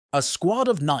A squad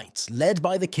of knights led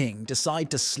by the king decide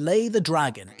to slay the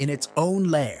dragon in its own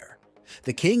lair.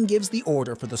 The king gives the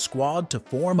order for the squad to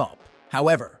form up.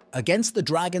 However, against the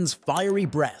dragon's fiery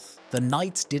breath, the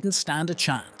knights didn't stand a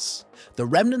chance. The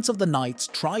remnants of the knights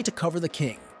try to cover the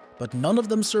king, but none of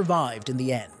them survived in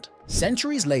the end.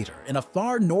 Centuries later, in a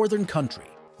far northern country,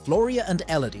 Floria and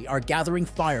Elodie are gathering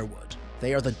firewood.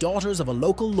 They are the daughters of a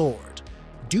local lord.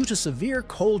 Due to severe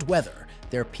cold weather,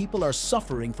 their people are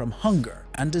suffering from hunger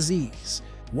and disease.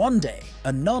 One day,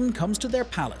 a nun comes to their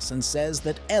palace and says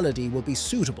that Elodie will be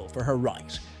suitable for her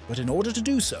rite, but in order to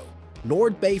do so,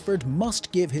 Lord Bayford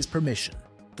must give his permission.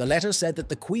 The letter said that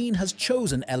the queen has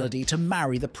chosen Elodie to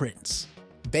marry the prince.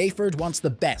 Bayford wants the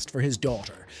best for his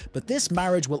daughter, but this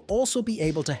marriage will also be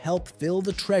able to help fill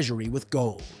the treasury with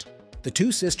gold. The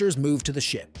two sisters move to the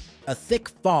ship. A thick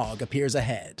fog appears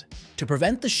ahead. To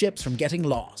prevent the ships from getting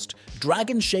lost,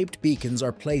 dragon-shaped beacons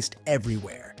are placed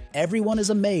everywhere. Everyone is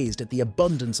amazed at the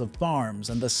abundance of farms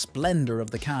and the splendor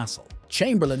of the castle.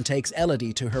 Chamberlain takes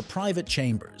Elodie to her private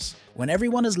chambers. When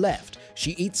everyone has left,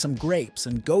 she eats some grapes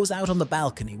and goes out on the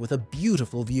balcony with a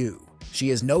beautiful view. She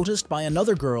is noticed by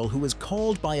another girl who is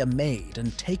called by a maid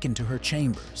and taken to her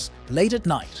chambers. Late at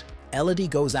night, Elodie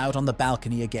goes out on the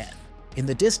balcony again. In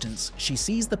the distance, she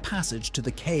sees the passage to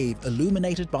the cave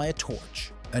illuminated by a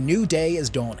torch. A new day is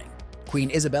dawning. Queen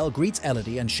Isabel greets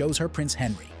Elodie and shows her Prince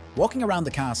Henry. Walking around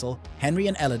the castle, Henry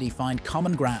and Elodie find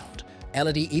common ground.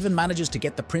 Elodie even manages to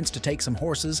get the prince to take some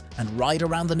horses and ride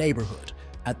around the neighborhood.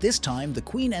 At this time, the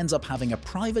queen ends up having a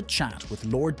private chat with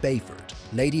Lord Bayford.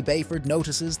 Lady Bayford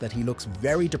notices that he looks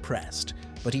very depressed,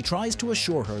 but he tries to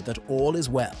assure her that all is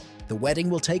well. The wedding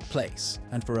will take place,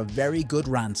 and for a very good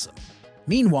ransom.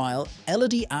 Meanwhile,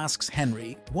 Elodie asks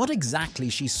Henry what exactly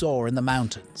she saw in the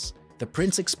mountains. The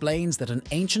prince explains that an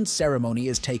ancient ceremony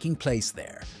is taking place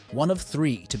there, one of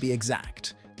 3 to be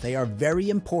exact. They are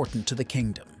very important to the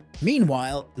kingdom.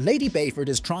 Meanwhile, Lady Bayford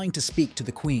is trying to speak to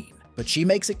the queen, but she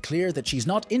makes it clear that she's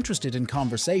not interested in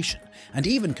conversation, and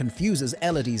even confuses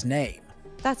Elodie's name.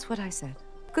 That's what I said.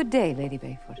 Good day, Lady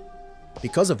Bayford.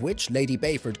 Because of which, Lady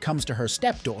Bayford comes to her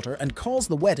stepdaughter and calls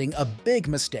the wedding a big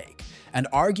mistake, and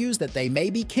argues that they may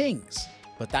be kings.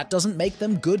 But that doesn't make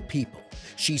them good people.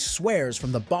 She swears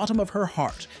from the bottom of her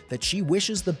heart that she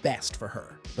wishes the best for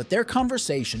her. But their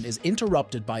conversation is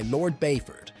interrupted by Lord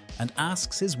Bayford and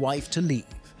asks his wife to leave.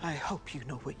 I hope you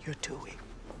know what you're doing.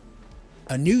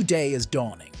 A new day is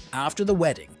dawning. After the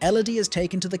wedding, Elodie is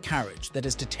taken to the carriage that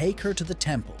is to take her to the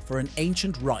temple for an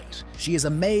ancient rite. She is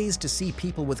amazed to see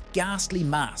people with ghastly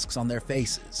masks on their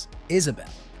faces. Isabel,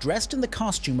 dressed in the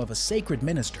costume of a sacred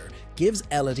minister, gives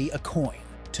Elodie a coin.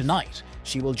 Tonight,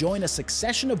 she will join a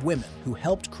succession of women who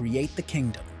helped create the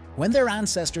kingdom. When their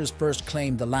ancestors first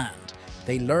claimed the land,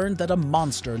 they learned that a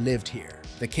monster lived here.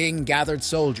 The king gathered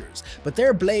soldiers, but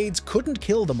their blades couldn't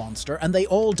kill the monster and they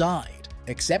all died,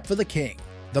 except for the king.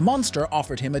 The monster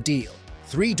offered him a deal,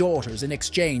 3 daughters in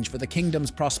exchange for the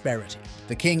kingdom's prosperity.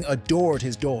 The king adored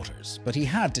his daughters, but he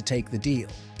had to take the deal.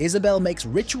 Isabel makes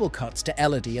ritual cuts to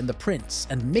Elodie and the prince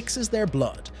and mixes their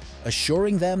blood,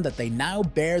 assuring them that they now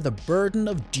bear the burden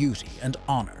of duty and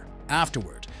honor.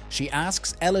 Afterward, she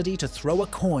asks Elodie to throw a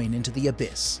coin into the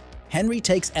abyss. Henry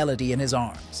takes Elodie in his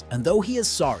arms, and though he is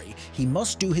sorry, he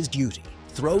must do his duty,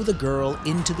 throw the girl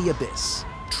into the abyss.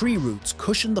 Tree roots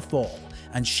cushion the fall,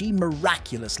 and she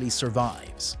miraculously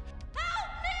survives.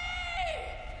 Help me!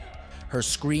 Her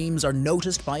screams are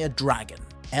noticed by a dragon.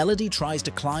 Elodie tries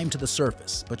to climb to the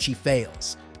surface, but she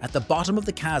fails. At the bottom of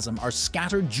the chasm are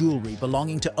scattered jewelry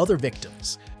belonging to other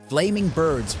victims. Flaming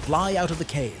birds fly out of the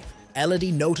cave.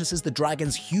 Elodie notices the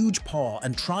dragon's huge paw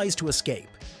and tries to escape,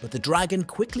 but the dragon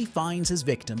quickly finds his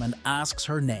victim and asks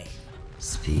her name.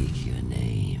 Speak your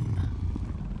name.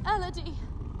 Elodie.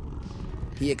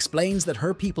 He explains that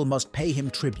her people must pay him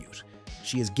tribute.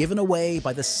 She is given away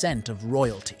by the scent of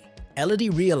royalty. Elodie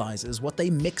realizes what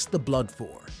they mixed the blood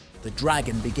for. The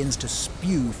dragon begins to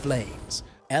spew flames.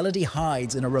 Elodie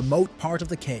hides in a remote part of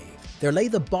the cave. There lay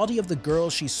the body of the girl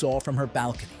she saw from her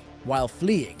balcony. While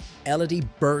fleeing, Elodie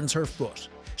burns her foot.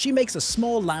 She makes a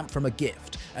small lamp from a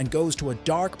gift and goes to a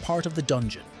dark part of the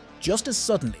dungeon. Just as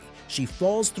suddenly, she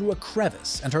falls through a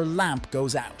crevice and her lamp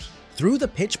goes out. Through the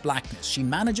pitch blackness, she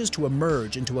manages to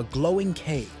emerge into a glowing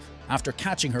cave. After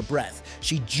catching her breath,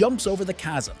 she jumps over the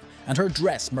chasm, and her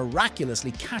dress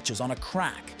miraculously catches on a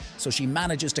crack, so she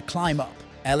manages to climb up.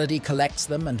 Elodie collects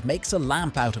them and makes a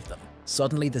lamp out of them.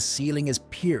 Suddenly, the ceiling is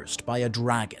pierced by a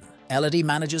dragon. Elodie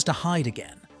manages to hide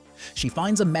again. She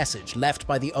finds a message left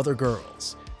by the other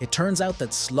girls. It turns out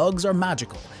that slugs are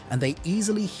magical, and they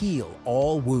easily heal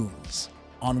all wounds.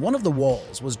 On one of the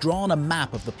walls was drawn a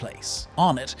map of the place.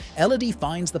 On it, Elodie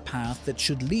finds the path that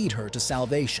should lead her to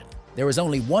salvation. There is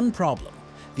only one problem.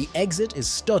 The exit is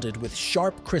studded with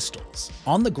sharp crystals.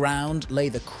 On the ground lay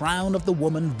the crown of the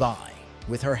woman Vi.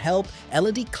 With her help,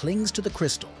 Elodie clings to the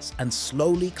crystals and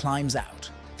slowly climbs out.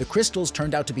 The crystals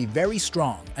turned out to be very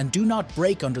strong and do not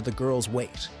break under the girl's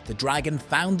weight. The dragon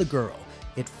found the girl.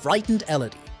 It frightened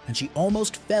Elodie, and she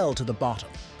almost fell to the bottom,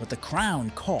 but the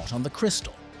crown caught on the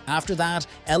crystal. After that,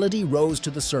 Elodie rose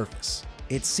to the surface.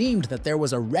 It seemed that there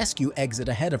was a rescue exit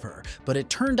ahead of her, but it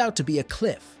turned out to be a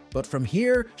cliff. But from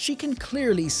here, she can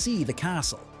clearly see the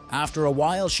castle. After a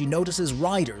while, she notices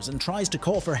riders and tries to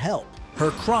call for help.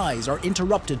 Her cries are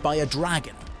interrupted by a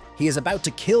dragon. He is about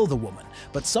to kill the woman,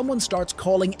 but someone starts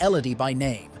calling Elodie by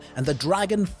name, and the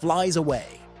dragon flies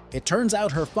away. It turns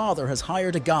out her father has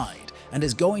hired a guide and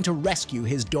is going to rescue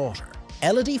his daughter.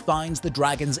 Elodie finds the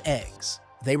dragon's eggs.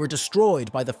 They were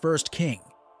destroyed by the first king.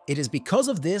 It is because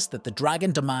of this that the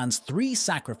dragon demands 3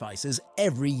 sacrifices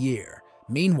every year.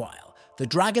 Meanwhile, the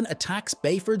dragon attacks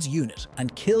Bayford's unit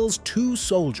and kills 2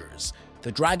 soldiers.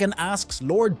 The dragon asks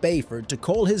Lord Bayford to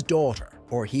call his daughter,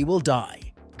 or he will die.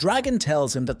 Dragon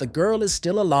tells him that the girl is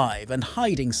still alive and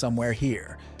hiding somewhere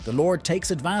here. The Lord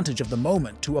takes advantage of the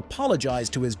moment to apologize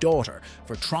to his daughter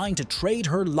for trying to trade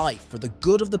her life for the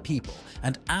good of the people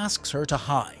and asks her to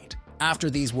hide.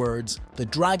 After these words, the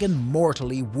dragon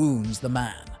mortally wounds the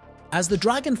man. As the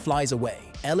dragon flies away,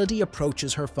 Elodie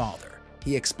approaches her father.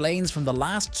 He explains from the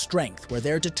last strength where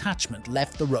their detachment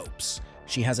left the ropes.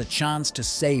 She has a chance to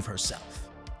save herself.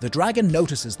 The dragon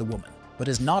notices the woman, but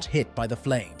is not hit by the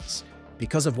flames.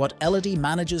 Because of what Elodie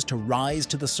manages to rise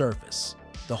to the surface,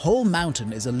 the whole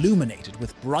mountain is illuminated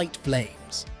with bright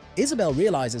flames. Isabel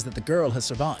realizes that the girl has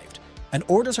survived and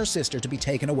orders her sister to be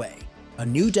taken away. A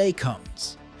new day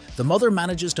comes. The mother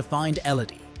manages to find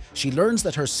Elodie. She learns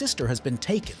that her sister has been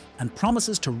taken and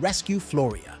promises to rescue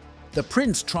Floria. The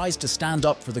prince tries to stand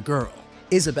up for the girl.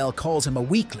 Isabel calls him a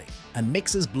weakling and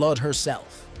mixes blood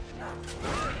herself.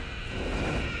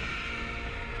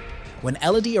 When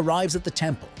Elodie arrives at the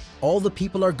temple, all the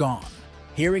people are gone.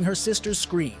 Hearing her sister's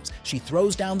screams, she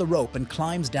throws down the rope and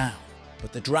climbs down.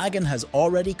 But the dragon has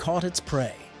already caught its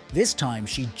prey. This time,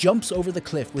 she jumps over the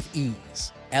cliff with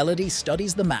ease. Elodie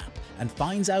studies the map and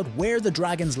finds out where the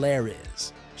dragon's lair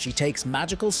is. She takes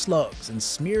magical slugs and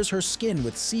smears her skin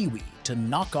with seaweed to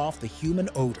knock off the human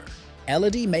odor.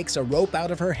 Elodie makes a rope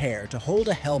out of her hair to hold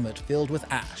a helmet filled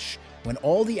with ash. When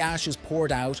all the ash is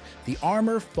poured out, the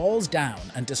armor falls down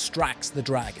and distracts the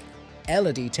dragon.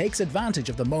 Elodie takes advantage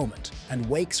of the moment and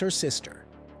wakes her sister.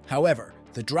 However,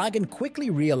 the dragon quickly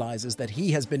realizes that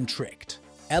he has been tricked.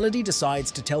 Elodie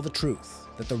decides to tell the truth,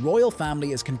 that the royal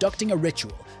family is conducting a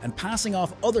ritual and passing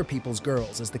off other people's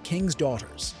girls as the king's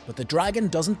daughters, but the dragon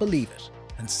doesn't believe it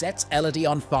and sets Elodie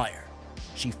on fire.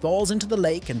 She falls into the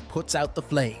lake and puts out the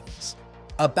flames.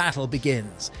 A battle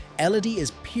begins. Elodie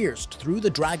is pierced through the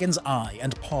dragon's eye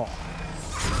and paw.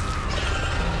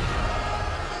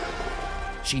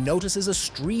 She notices a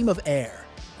stream of air,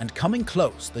 and coming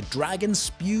close, the dragon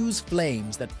spews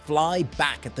flames that fly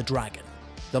back at the dragon.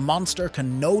 The monster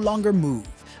can no longer move,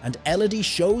 and Elodie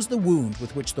shows the wound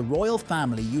with which the royal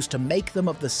family used to make them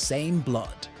of the same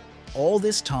blood. All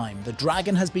this time, the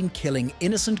dragon has been killing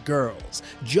innocent girls,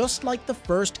 just like the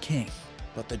first king.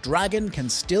 But the dragon can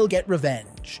still get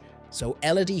revenge, so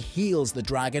Elodie heals the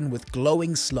dragon with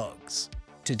glowing slugs.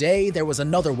 Today, there was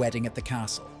another wedding at the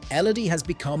castle. Elodie has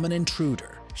become an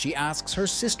intruder. She asks her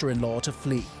sister-in-law to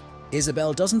flee.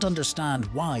 Isabel doesn't understand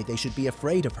why they should be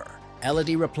afraid of her.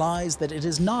 Elodie replies that it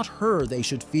is not her they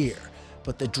should fear,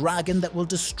 but the dragon that will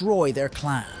destroy their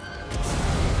clan.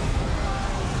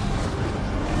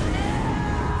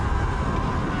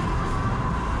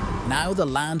 Now the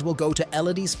land will go to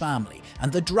Elodie's family,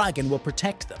 and the dragon will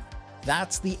protect them.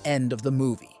 That's the end of the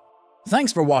movie.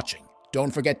 Thanks for watching.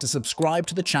 Don't forget to subscribe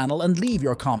to the channel and leave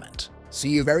your comment. See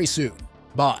you very soon.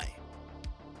 Bye.